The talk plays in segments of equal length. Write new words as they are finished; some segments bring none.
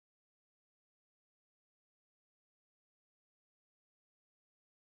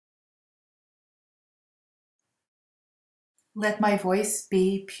Let my voice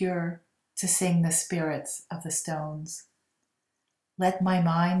be pure to sing the spirits of the stones. Let my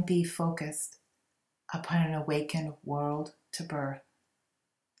mind be focused upon an awakened world to birth.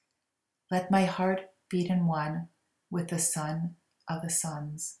 Let my heart beat in one with the sun of the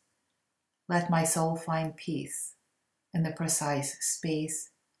suns. Let my soul find peace in the precise space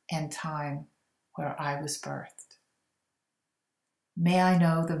and time where I was birthed. May I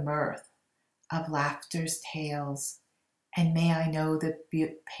know the mirth of laughter's tales, and may I know the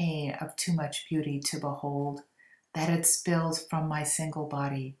pain of too much beauty to behold, that it spills from my single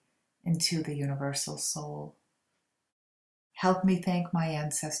body into the universal soul. Help me thank my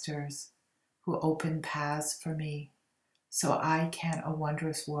ancestors who opened paths for me, so I can a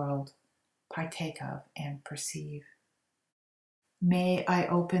wondrous world partake of and perceive. May I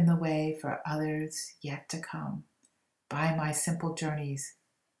open the way for others yet to come by my simple journeys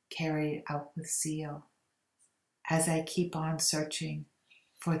carried out with zeal, as I keep on searching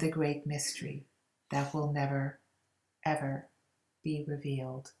for the great mystery that will never, ever be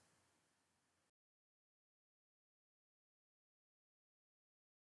revealed.